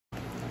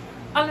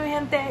Hola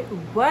gente,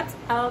 what's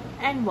up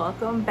and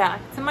welcome back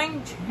to my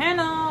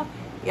channel.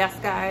 Yes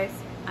guys,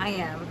 I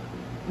am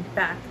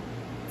back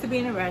to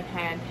being a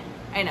redhead.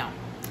 I know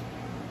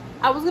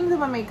I was gonna do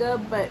my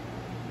makeup, but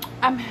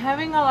I'm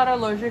having a lot of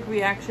allergic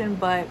reaction.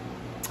 But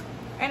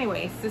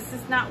anyways, this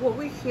is not what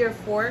we're here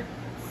for.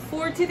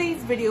 For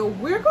today's video,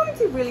 we're going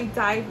to really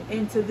dive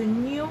into the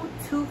new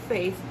Too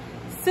Faced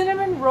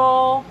Cinnamon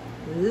Roll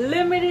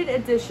limited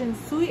edition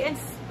sweet and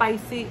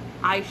spicy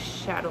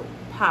eyeshadow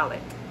palette.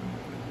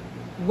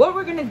 What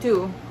we're gonna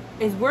do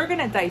is we're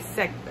gonna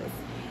dissect this.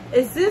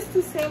 Is this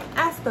the same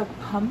as the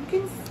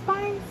pumpkin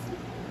spice,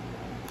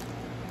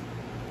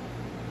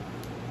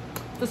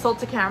 the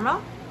salted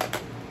caramel,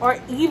 or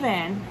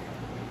even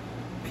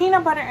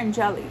peanut butter and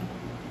jelly?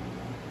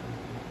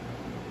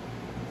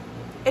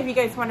 If you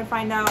guys want to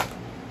find out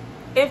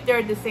if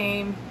they're the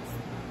same,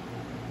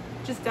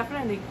 just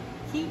definitely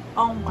keep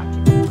on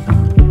watching.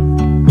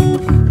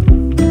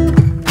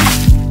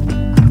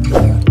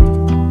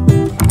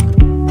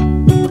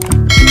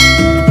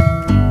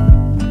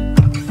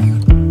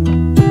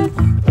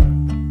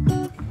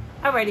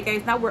 Alrighty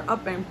guys, now we're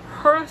up and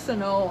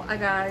personal. I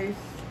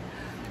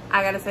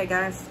gotta say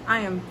guys, I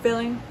am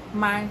feeling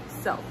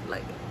myself.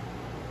 Like,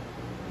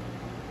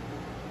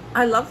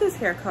 I love this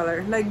hair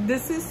color. Like,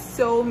 this is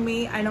so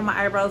me. I know my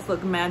eyebrows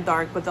look mad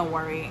dark, but don't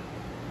worry,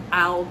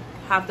 I'll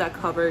have that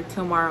covered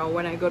tomorrow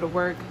when I go to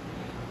work.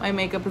 My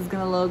makeup is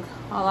gonna look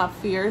a lot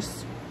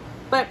fierce.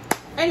 But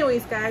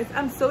anyways guys,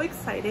 I'm so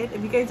excited.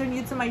 If you guys are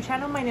new to my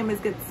channel, my name is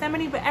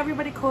Gethsemane, but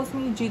everybody calls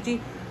me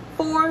Gigi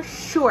for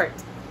short.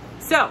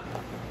 So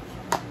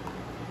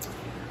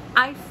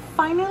I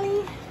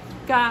finally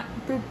got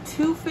the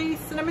Too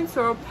Faced Cinnamon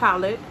Swirl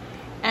palette.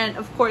 And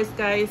of course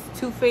guys,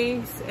 Too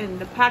Faced and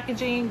the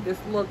packaging, this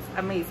looks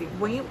amazing.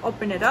 When you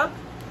open it up,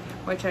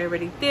 which I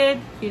already did,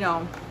 you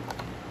know,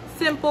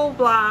 simple,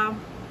 blah,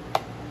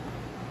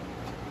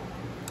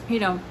 you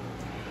know.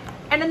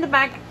 And in the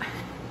back,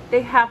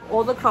 they have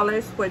all the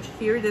colors, which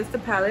here it is, the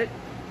palette.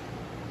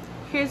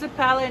 Here's the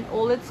palette in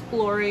all its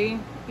glory,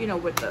 you know,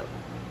 with the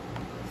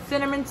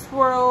cinnamon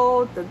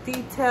swirl, the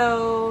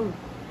detail.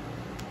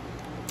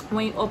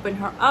 When you open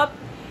her up,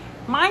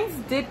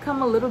 mine did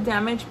come a little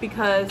damaged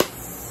because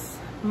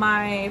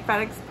my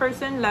FedEx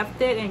person left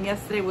it, and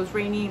yesterday was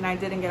rainy and I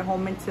didn't get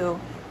home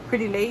until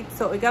pretty late,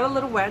 so it got a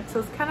little wet,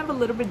 so it's kind of a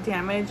little bit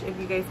damaged. If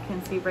you guys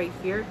can see right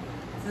here,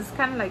 this is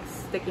kind of like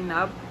sticking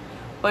up,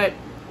 but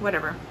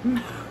whatever.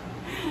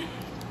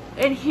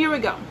 And here we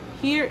go.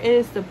 Here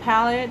is the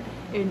palette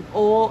in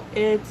all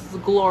its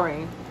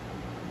glory,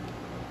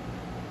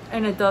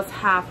 and it does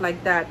have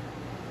like that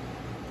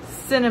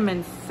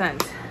cinnamon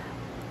scent,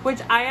 which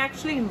I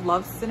actually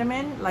love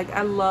cinnamon. Like,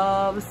 I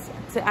love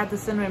to add the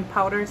cinnamon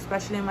powder,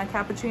 especially in my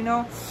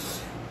cappuccino.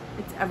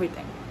 It's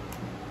everything.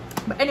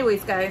 But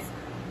anyways guys,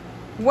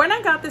 when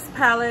I got this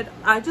palette,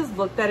 I just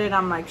looked at it and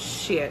I'm like,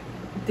 shit,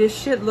 this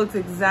shit looks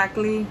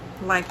exactly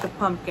like the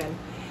pumpkin.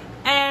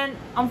 And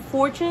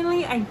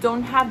unfortunately, I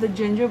don't have the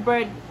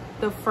gingerbread,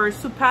 the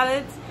first two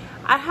palettes.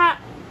 I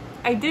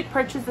did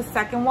purchase the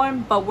second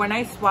one, but when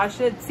I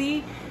swatched it,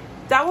 see,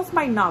 that was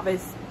my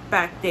novice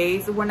back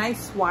days. When I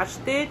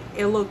swatched it,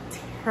 it looked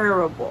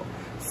terrible.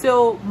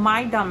 So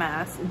my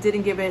dumbass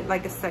didn't give it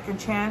like a second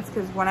chance,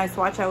 because when I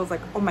swatched, I was like,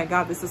 oh my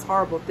god, this is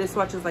horrible. This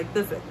swatch is like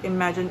this,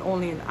 imagine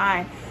only an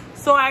eye.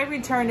 So I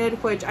returned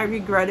it, which I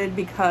regretted,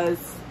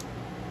 because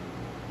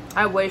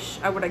I wish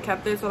I would have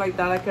kept it. So like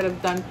that, I could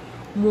have done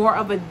more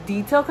of a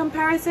detail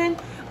comparison.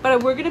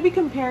 But we're going to be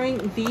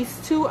comparing these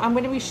two. I'm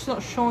going to be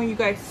showing you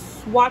guys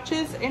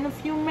swatches in a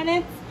few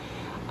minutes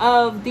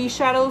of these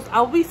shadows.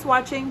 I'll be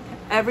swatching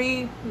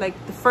every, like,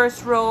 the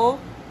first roll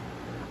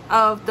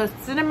of the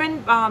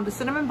cinnamon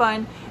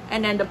bun,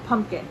 and then the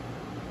pumpkin,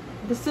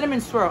 the cinnamon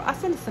swirl. I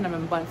said the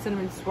cinnamon bun,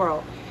 cinnamon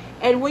swirl.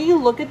 And when you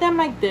look at them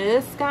like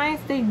this guys,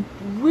 they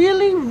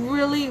really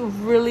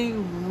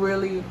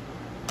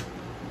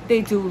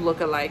they do look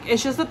alike.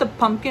 It's just that the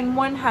pumpkin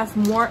one has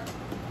more,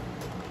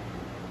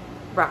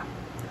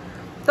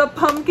 the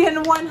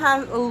pumpkin one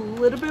has a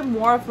little bit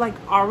more of like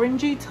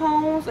orangey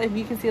tones. If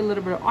you can see a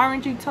little bit of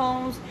orangey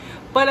tones,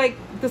 but like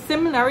the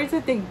similarities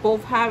that they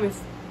both have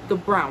is the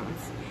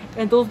browns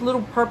and those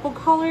little purple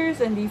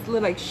colors and these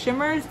little like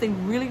shimmers. They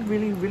really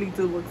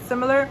do look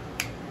similar.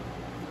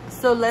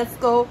 So let's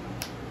go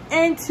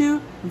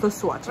into the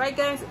swatch. Right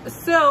guys,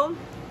 so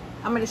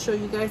I'm going to show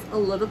you guys a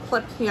little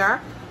clip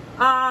here,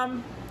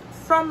 from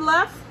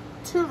left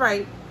to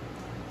right,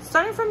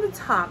 starting from the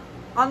top.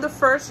 On the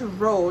first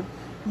row,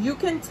 you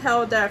can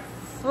tell that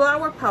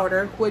flower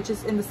powder, which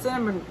is in the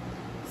cinnamon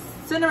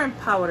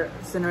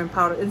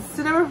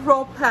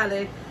roll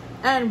palette,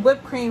 and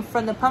whipped cream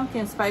from the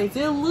pumpkin spice,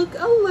 they look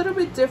a little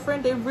bit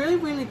different. They're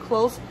really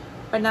close,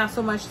 but not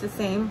so much the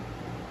same.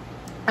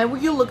 And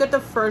when you look at the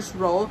first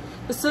roll,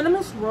 the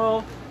cinnamon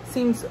swirl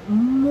seems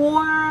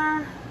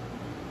more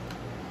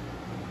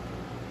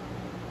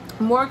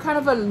kind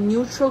of a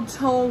neutral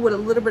tone with a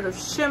little bit of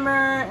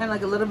shimmer and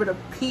like a little bit of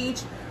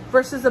peach,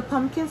 versus the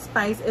pumpkin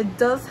spice, it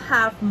does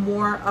have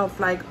more of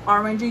like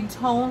orangey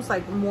tones,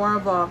 like more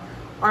of a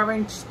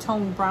orange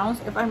tone browns,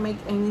 if I make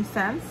any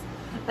sense.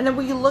 And then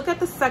when you look at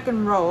the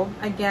second row,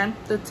 again,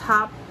 the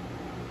top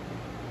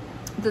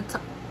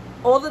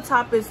all the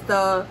top is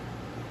the,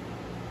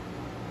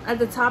 at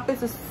the top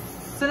is the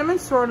cinnamon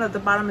swirl, and at the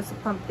bottom is the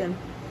pumpkin.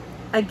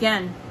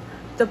 Again,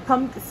 the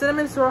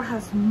cinnamon swirl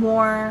has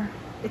more,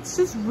 it's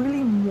just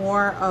really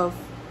more of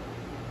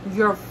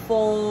your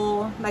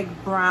full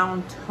like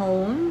brown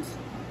tones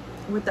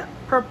with that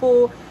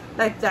purple,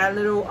 like that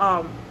little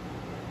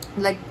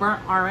like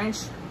burnt orange,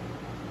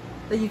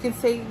 that you can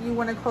say you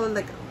want to call it,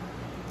 like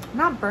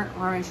not burnt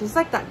orange, it's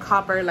like that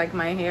copper, like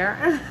my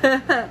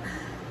hair.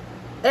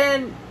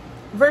 And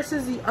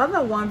versus the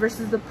other one,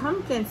 versus the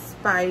pumpkin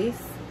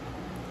spice,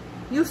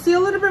 you see a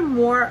little bit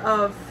more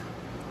of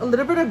a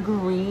little bit of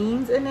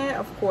greens in it,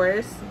 of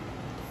course,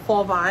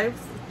 fall vibes,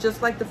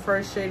 just like the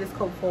first shade is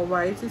called fall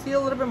vibes. You see a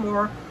little bit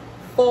more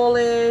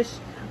fallish,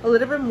 a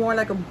little bit more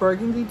like a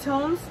burgundy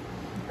tones.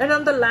 And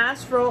on the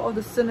last row of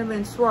the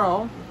cinnamon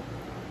swirl,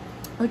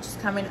 which is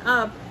coming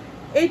up,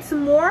 it's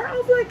more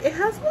of like, it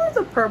has more of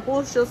the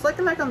purples, just like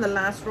on the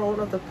last row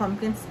of the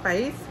pumpkin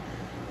spice.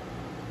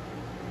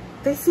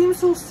 They seem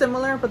so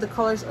similar, but the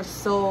colors are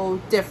so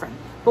different.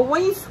 But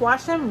when you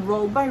swatch them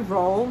row by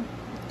row,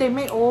 they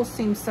may all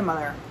seem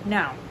similar.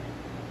 Now,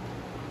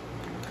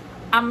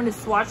 I'm gonna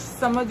swatch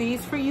some of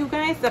these for you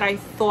guys that I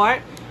thought,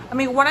 I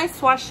mean, when I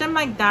swatched them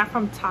like that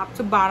from top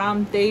to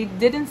bottom, they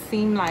didn't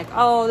seem like,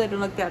 oh, they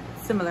don't look that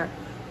similar.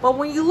 But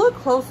when you look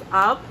close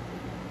up,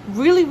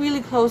 really,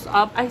 really close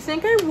up, I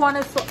think I want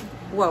to,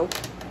 whoa.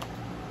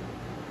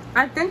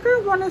 I think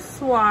I want to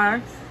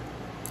swatch,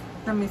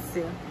 let me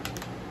see.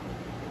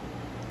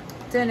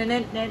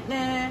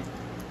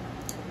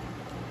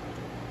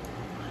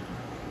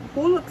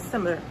 Who looks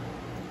similar?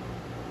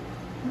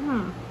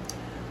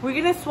 We're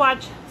gonna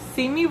swatch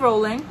See Me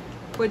Rolling,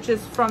 which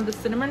is from the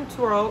Cinnamon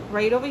Swirl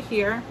right over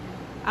here.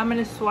 I'm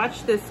gonna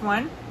swatch this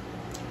one.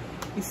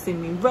 You see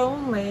me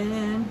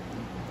rolling.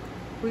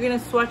 We're gonna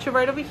swatch it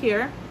right over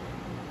here.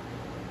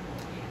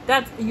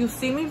 That's You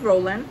See Me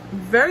Rolling.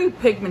 Very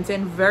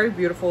pigmented, very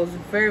beautiful. It's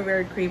very,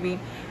 very creamy.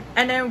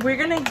 And then we're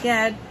gonna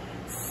get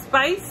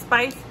Spice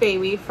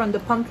Baby from the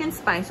Pumpkin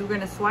Spice. We're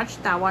gonna swatch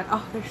that one.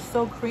 Oh, they're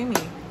so creamy.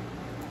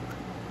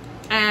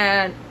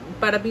 And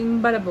bada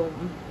bing, bada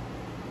boom.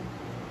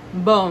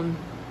 Boom.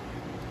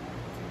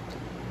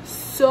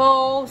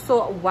 So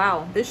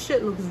wow, this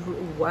shit looks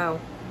wow.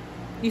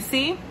 You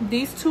see,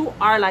 these two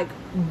are like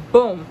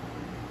boom,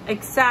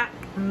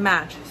 exact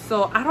match.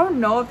 So I don't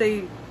know if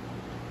they,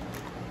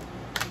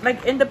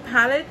 like in the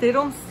palette, they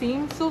don't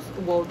seem so,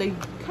 well, they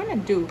kind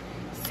of do.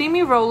 See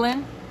Me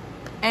Rolling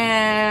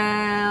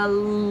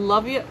and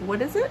Love You,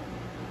 what is it?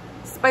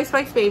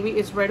 Spice Baby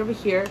is right over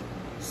here.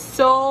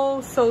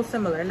 So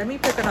similar. Let me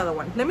pick another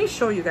one. Let me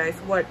show you guys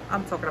what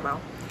I'm talking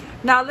about.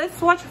 Now let's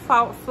swatch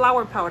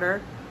Flower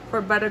Powder for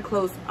better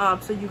close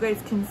up so you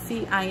guys can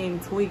see I am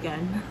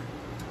tweaking.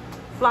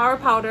 Flower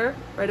Powder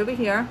right over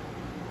here.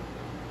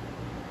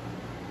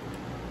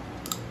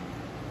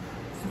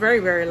 It's very,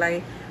 very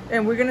light.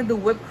 And we're gonna do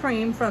Whipped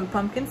Cream from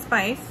Pumpkin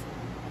Spice.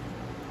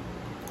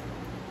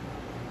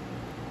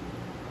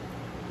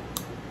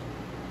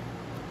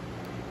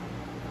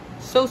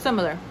 So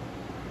similar.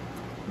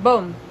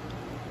 Boom.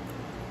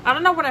 I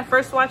don't know, when I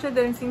first watched it,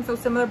 they didn't seem so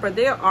similar, but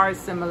they are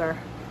similar.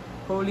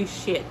 Holy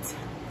shit.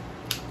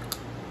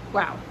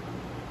 Wow.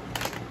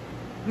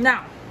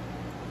 Now,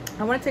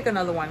 I want to take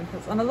another one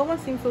because another one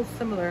seems so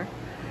similar.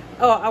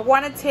 Oh, I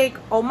want to take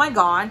Oh My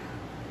God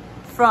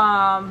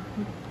from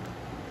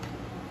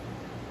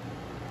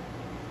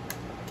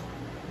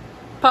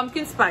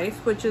Pumpkin Spice,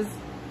 which is,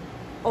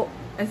 oh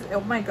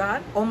my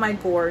God, oh my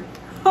gourd,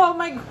 oh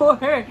my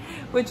gourd,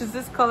 which is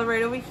this color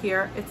right over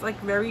here. It's like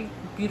very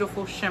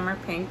beautiful shimmer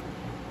pink.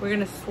 We're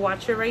gonna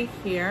swatch it right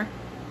here.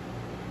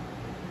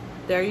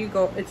 There you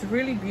go. It's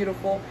really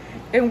beautiful.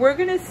 And we're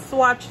gonna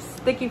swatch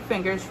Sticky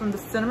Fingers from the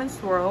Cinnamon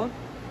Swirl.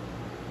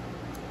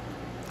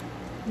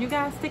 You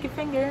got Sticky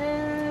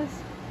Fingers.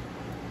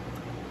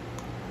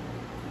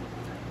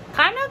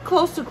 Kind of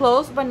close to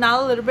close, but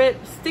not a little bit.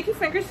 Sticky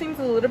Fingers seems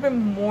a little bit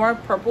more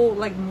purple,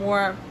 like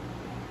more,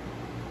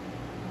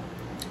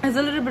 has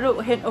a little bit of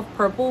a hint of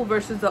purple,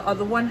 versus the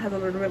other one has a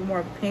little bit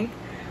more pink.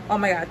 Oh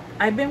my God,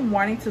 I've been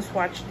wanting to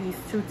swatch these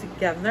two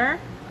together.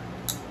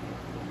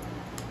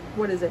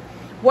 What is it?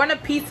 Want a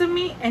Piece of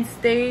Me and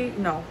Stay,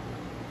 no.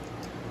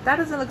 That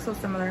doesn't look so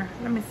similar.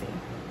 Let me see.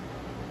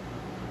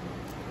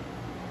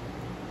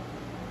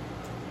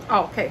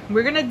 Oh, okay,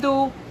 we're gonna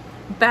do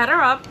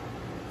Batter Up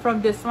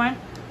from this one,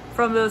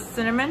 from the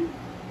cinnamon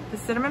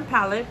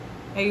palette.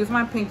 I use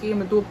my pinky. I'm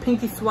gonna do a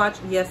pinky swatch.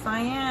 Yes, I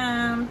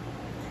am.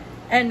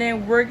 And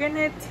then we're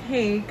gonna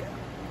take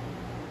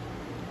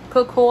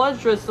Cocoa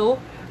Drizzle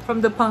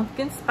from the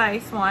Pumpkin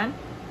Spice one.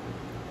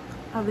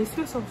 Oh, these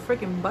feel so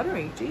freaking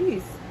buttery.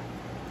 Jeez.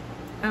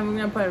 And we're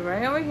gonna put it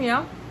right over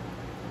here.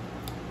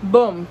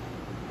 Boom.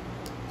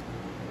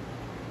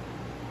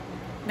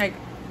 Like,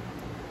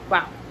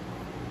 wow.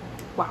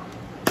 Wow.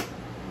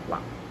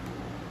 Wow.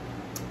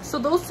 So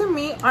those to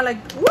me are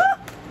like, what?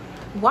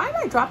 Why am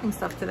I dropping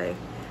stuff today?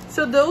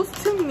 So those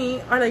to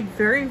me are like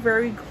very,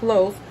 very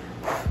close.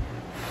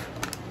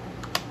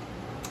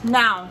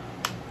 Now,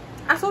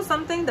 I saw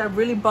something that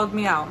really bugged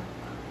me out.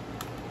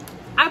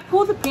 I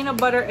pulled the peanut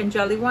butter and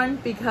jelly one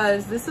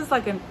because this is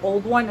like an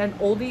old one, an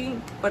oldie,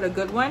 but a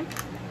good one.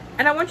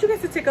 And I want you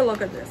guys to take a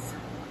look at this.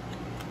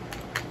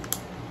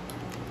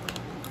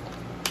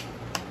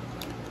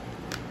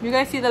 You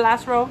guys see the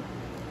last row?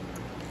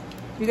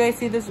 You guys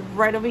see this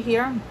right over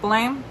here?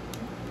 Blam,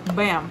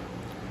 bam.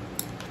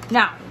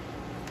 Now,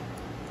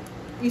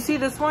 you see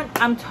this one?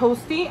 I'm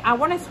Toasty. I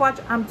want to swatch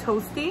I'm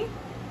Toasty.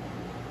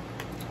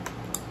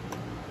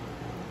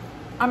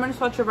 I'm going to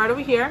swatch it right over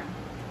here.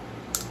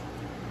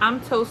 I'm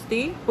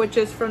Toasty, which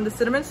is from the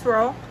Cinnamon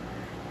Swirl.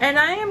 And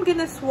I am going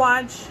to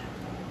swatch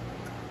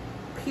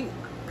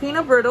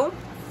Peanut Brittle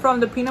from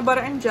the Peanut Butter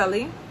and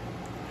Jelly.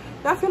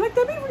 I feel like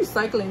they've been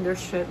recycling their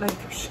shit. Like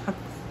their shit.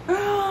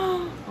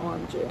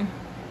 OMG.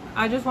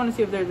 I just want to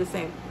see if they're the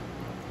same.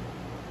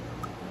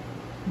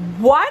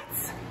 What?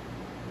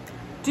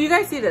 Do you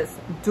guys see this?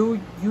 Do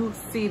you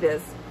see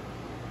this?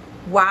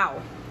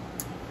 Wow.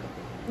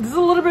 This is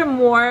a little bit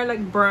more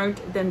like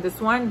burnt than this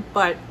one,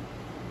 but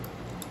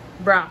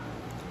bruh.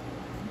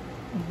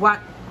 What?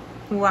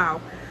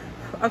 Wow.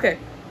 Okay.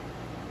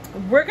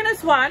 We're gonna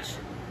swatch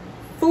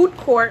Food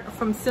Court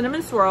from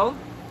Cinnamon Swirl.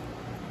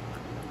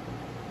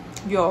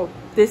 Yo,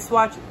 this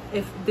swatch,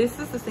 if this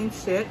is the same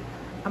shit,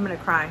 I'm gonna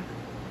cry.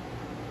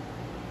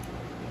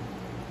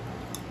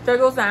 There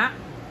goes that.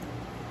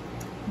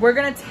 We're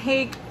gonna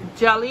take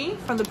Jelly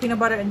from the Peanut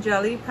Butter and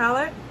Jelly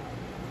palette.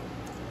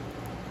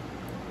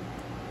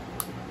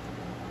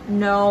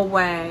 No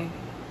way.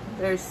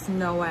 There's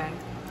no way.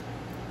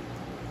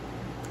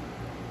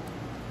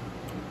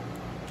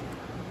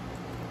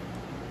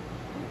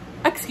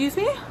 Excuse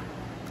me?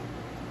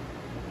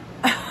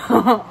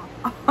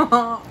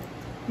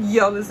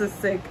 Yo, this is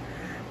sick.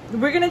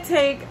 We're gonna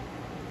take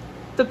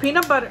the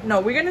peanut butter.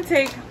 No, we're gonna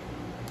take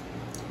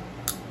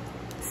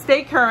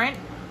Stay Current.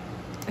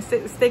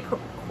 Stay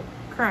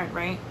Current,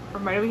 right?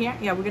 From right over here.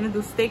 Yeah, we're gonna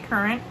do Stay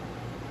Current.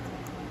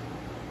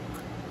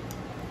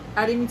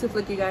 I didn't mean to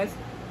flick you guys.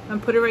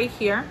 And put it right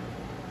here.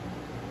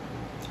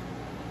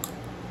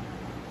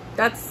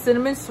 That's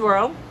Cinnamon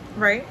Swirl,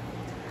 right?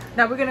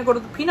 Now we're gonna go to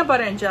the Peanut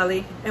Butter and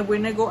Jelly, and we're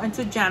gonna go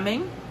into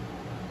Jamming,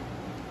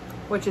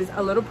 which is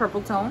a little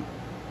purple tone.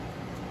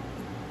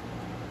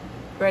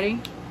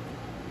 Ready?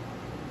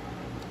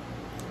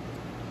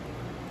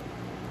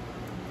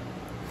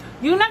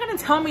 You're not gonna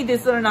tell me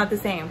these are not the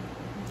same.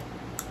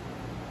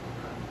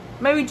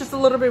 Maybe just a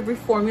little bit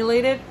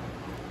reformulated.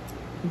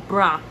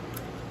 Bruh.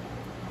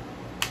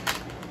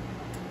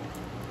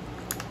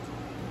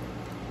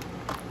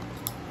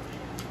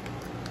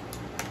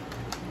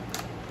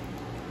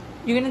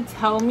 You're gonna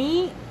tell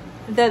me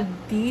that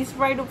these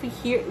right over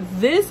here,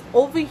 this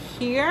over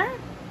here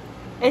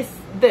is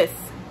this.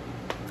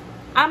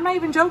 I'm not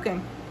even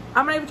joking.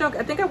 I'm not even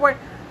joking. I think I wore,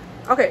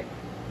 okay.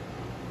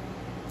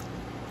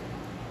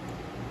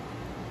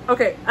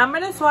 Okay, I'm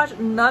gonna swatch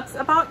Nuts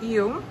About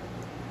You.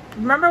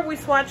 Remember we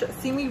swatched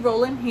See Me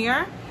Rollin'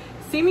 here?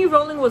 See Me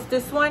Rollin' was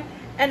this one,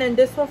 and then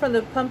this one from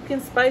the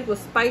Pumpkin Spice was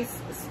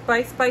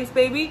Spice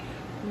Baby.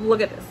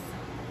 Look at this.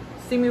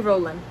 See Me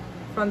Rollin'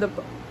 from the,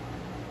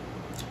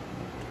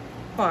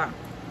 hold on.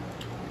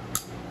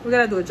 We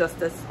gotta do it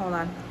justice. Hold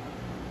on.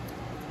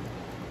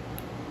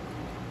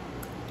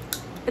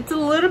 It's a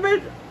little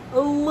bit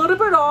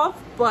off,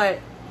 but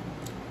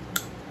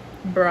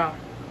bro,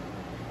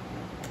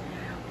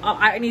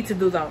 I need to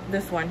do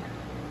this one.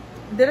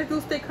 Did I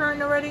do Stay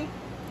Current already?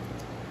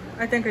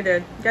 I think I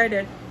did. Yeah, I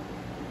did.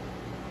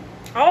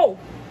 Oh,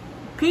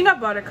 Peanut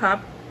Butter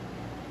Cup.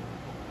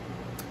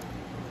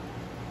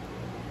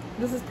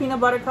 This is Peanut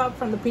Butter Cup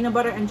from the Peanut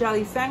Butter and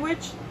Jelly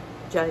Sandwich.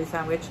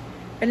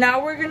 And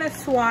now we're gonna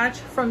swatch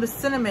from the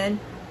Cinnamon.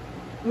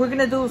 We're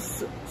gonna do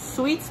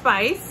Sweet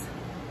Spice.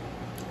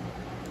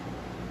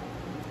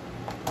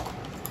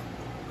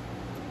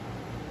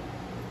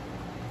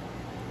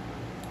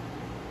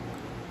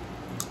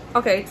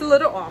 Okay, it's a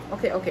little off.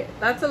 Okay,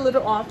 that's a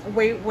little off.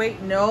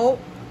 Wait, no.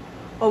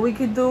 Or we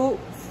could do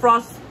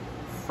frost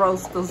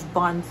those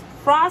buns.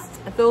 Frost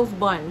those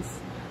buns.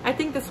 I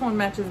think this one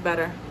matches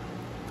better.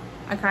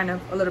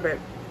 A little bit.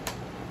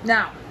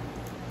 Now,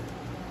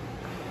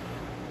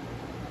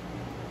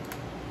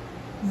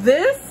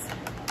 this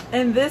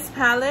and this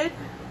palette,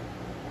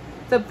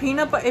 the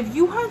peanut butter, if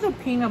you have the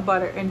Peanut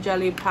Butter and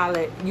Jelly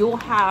palette, you'll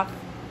have,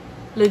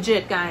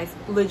 legit guys,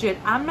 legit,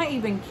 I'm not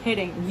even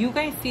kidding. You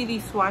guys see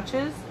these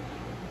swatches?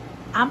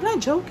 I'm not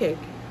joking.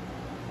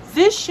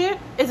 This shit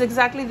is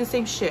exactly the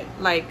same shit.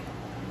 Like,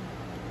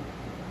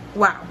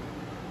 wow.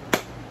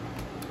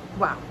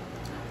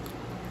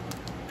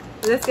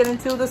 Let's get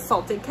into the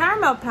Salted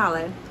Caramel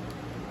palette.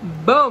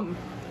 Boom.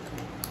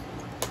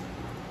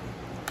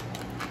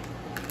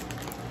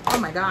 Oh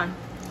my god,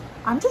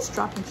 I'm just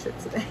dropping shit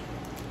today.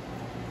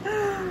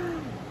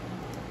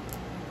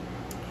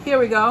 Here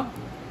we go.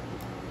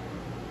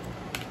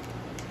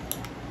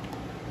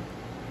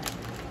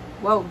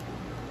 Whoa.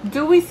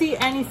 Do we see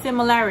any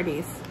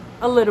similarities?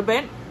 A little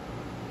bit.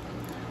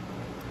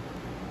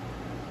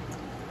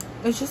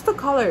 It's just the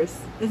colors.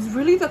 It's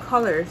really the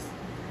colors.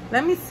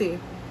 Let me see.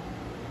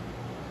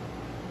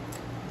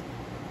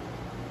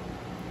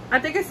 I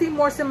think I see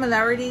more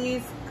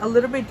similarities a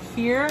little bit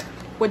here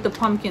with the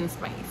pumpkin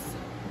spice.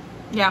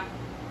 Yeah.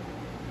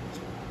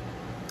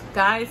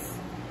 Guys,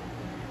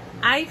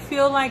 I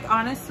feel like,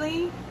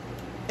 honestly,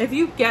 if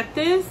you get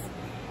this,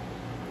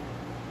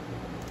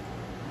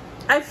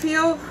 I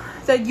feel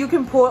that you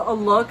can pull a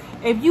look.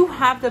 If you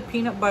have the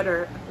peanut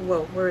butter,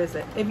 well, where is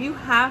it? If you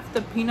have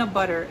the peanut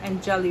butter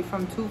and jelly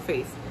from Too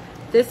Faced,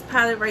 this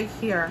palette right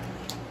here,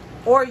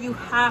 or you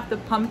have the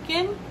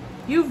pumpkin,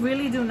 you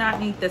really do not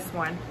need this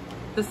one,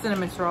 the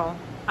cinnamon swirl.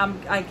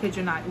 I kid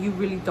you not, you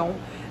really don't,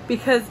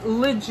 because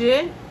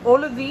legit,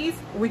 all of these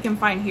we can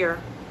find here.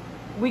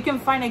 We can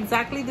find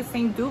exactly the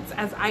same dupes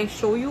as I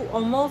show you,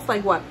 almost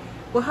like what?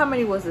 Well, how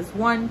many was this?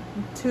 1,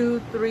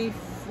 2, 3,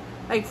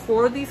 like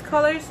 4 of these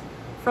colors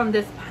from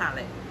this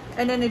palette.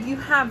 And then if you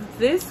have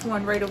this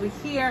one right over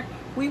here,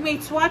 we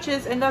made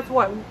swatches, and that's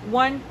what,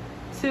 1,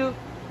 2,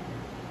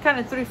 kind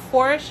of 3,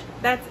 4ish.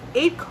 That's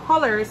 8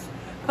 colors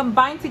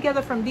combined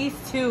together from these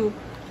two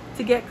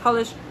to get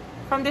colors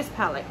from this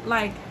palette.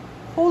 Like,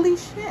 holy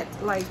shit,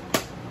 like,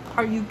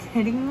 are you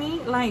kidding me?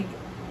 Like,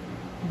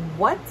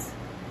 what?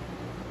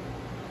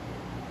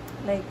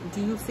 Like,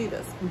 do you see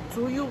this?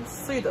 Do you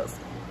see this?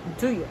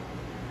 Do you?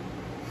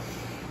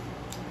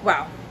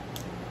 Wow.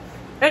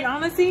 And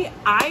honestly,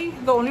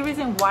 the only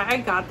reason why I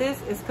got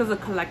this is because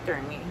of collector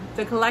in me.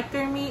 The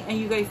collector in me, and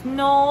you guys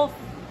know,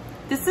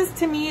 this is,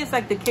 to me, it's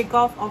like the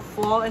kickoff of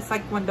fall. It's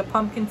like when the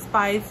pumpkin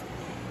spice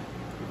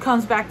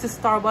comes back to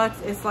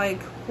Starbucks. It's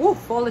like, woo,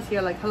 fall is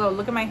here. Like, hello,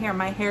 look at my hair.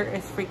 My hair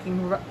is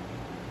freaking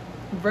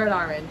red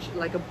orange,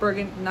 like a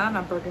burgundy.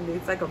 Not burgundy,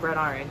 it's like a red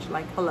orange.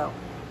 Like, hello,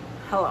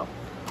 hello.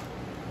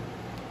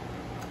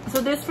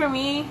 So this, for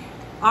me,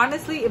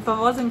 honestly, if I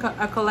wasn't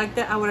a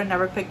collector, I would have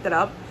never picked it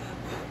up.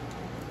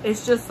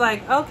 It's just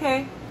like,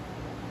 okay,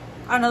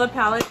 another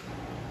palette,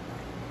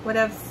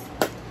 whatever.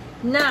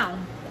 Now,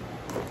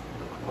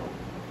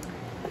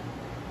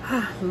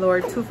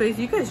 Lord, Too Faced,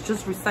 you guys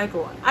just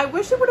recycle. I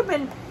wish it would have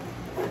been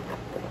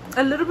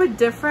a little bit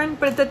different,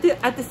 but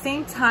at the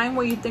same time,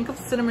 when you think of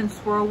cinnamon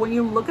swirl, when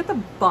you look at the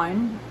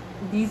bun,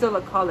 these are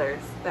the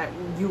colors that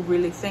you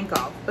really think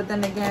of. But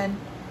then again,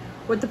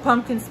 with the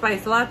pumpkin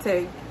spice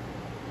latte,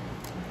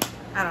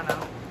 I don't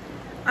know.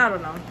 I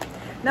don't know.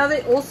 Now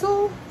they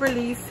also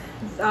released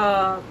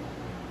their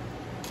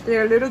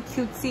little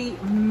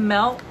cutesy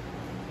melt,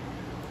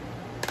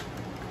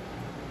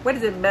 what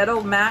is it,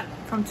 metal matte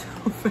from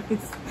Too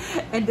Faced,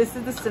 and this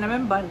is the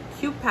cinnamon bun.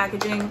 Cute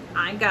packaging.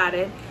 I got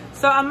it.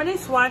 So I'm gonna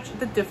swatch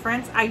the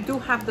difference. I do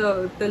have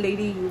the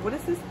lady, what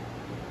is this,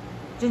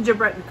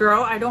 gingerbread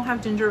girl. I don't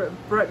have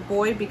gingerbread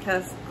boy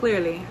because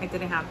clearly I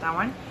didn't have that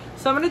one.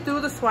 So I'm gonna do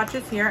the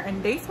swatches here,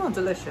 and they smell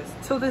delicious.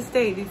 Till this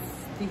day, these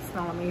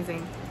smell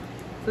amazing.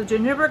 So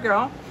gingerbread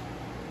girl,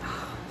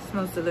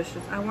 smells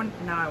delicious. Now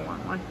I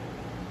want one.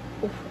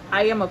 Oof,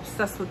 I am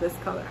obsessed with this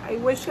color. I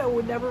wish I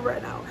would never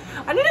run out.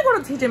 I need to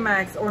go to TJ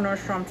Maxx or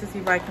Nordstrom to see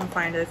if I can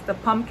find this. The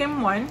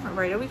pumpkin one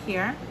right over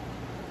here.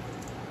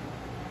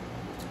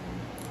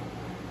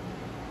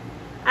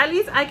 At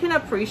least I can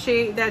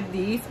appreciate that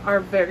these are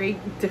very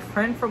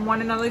different from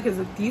one another, because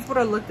if these would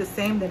have looked the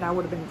same, then I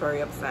would have been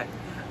very upset.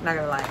 I'm not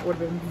gonna lie, I would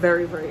have been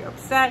very, very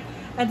upset.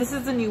 And this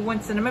is the new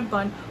one, cinnamon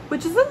bun,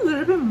 which is a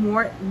little bit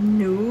more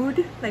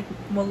nude, like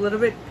a little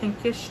bit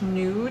pinkish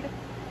nude.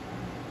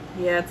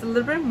 Yeah, it's a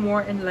little bit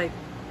more in like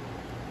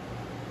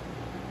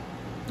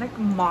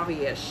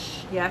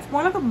mauve-ish. Yeah, it's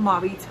more like a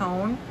mauve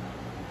tone,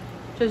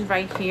 just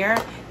right here.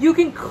 You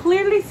can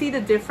clearly see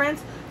the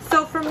difference.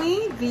 So for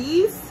me,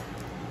 these,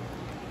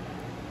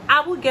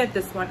 I would get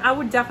this one. I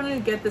would definitely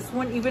get this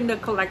one, even the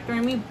collector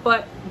in me,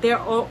 but they're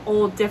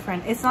all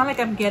different. It's not like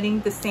I'm getting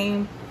the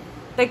same,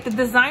 like the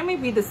design may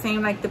be the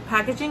same, like the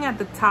packaging at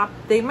the top,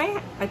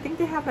 I think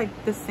they have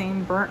like the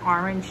same burnt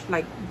orange,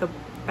 like the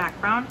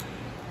background.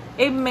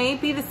 It may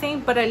be the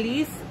same, but at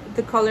least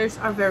the colors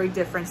are very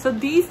different. So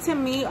these to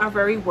me are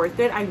very worth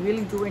it. I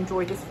really do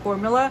enjoy this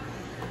formula.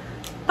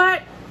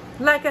 But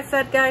like I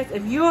said, guys,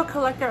 if you're a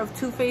collector of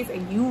Too Faced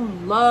and you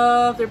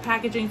love their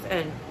packagings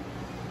and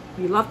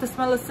you love the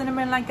smell of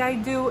cinnamon like I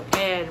do,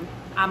 and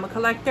I'm a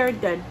collector,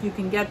 then you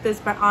can get this.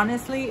 But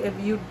honestly, if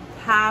you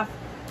have,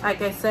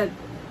 like I said,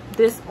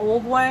 this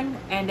old one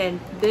and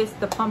then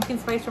the pumpkin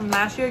spice from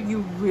last year, you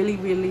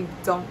really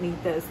don't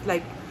need this.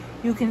 Like,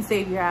 you can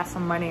save your ass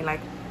some money.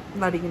 Like,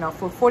 letting you know,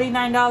 for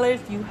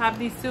 $49 you have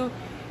these two.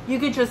 You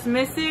could just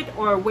miss it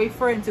or wait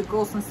for it to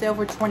go on sale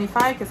for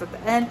 $25, because at the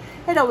end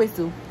they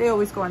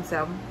always go on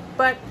sale.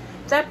 But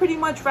that pretty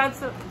much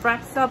wraps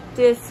up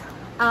this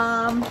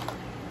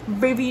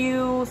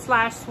review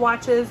slash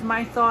swatches,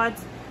 my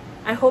thoughts.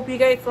 I hope you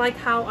guys like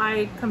how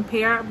I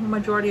compare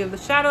majority of the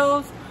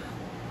shadows.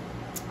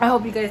 I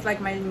hope you guys like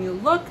my new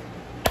look.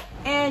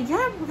 And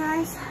yeah,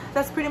 guys,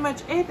 that's pretty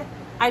much it.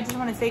 I just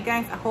want to say,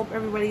 guys, I hope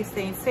everybody's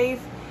staying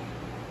safe.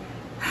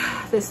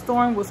 This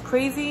storm was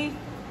crazy.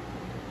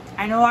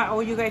 I know I owe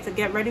you guys a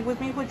get ready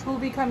with me, which will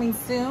be coming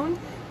soon,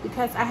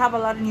 because I have a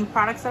lot of new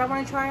products that I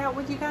want to try out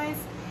with you guys.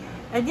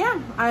 And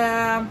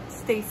yeah,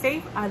 stay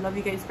safe. I love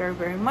you guys very,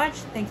 very much.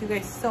 Thank you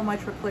guys so much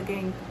for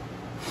clicking,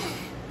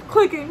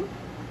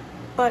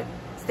 but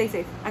stay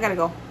safe. I gotta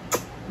go.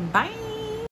 Bye.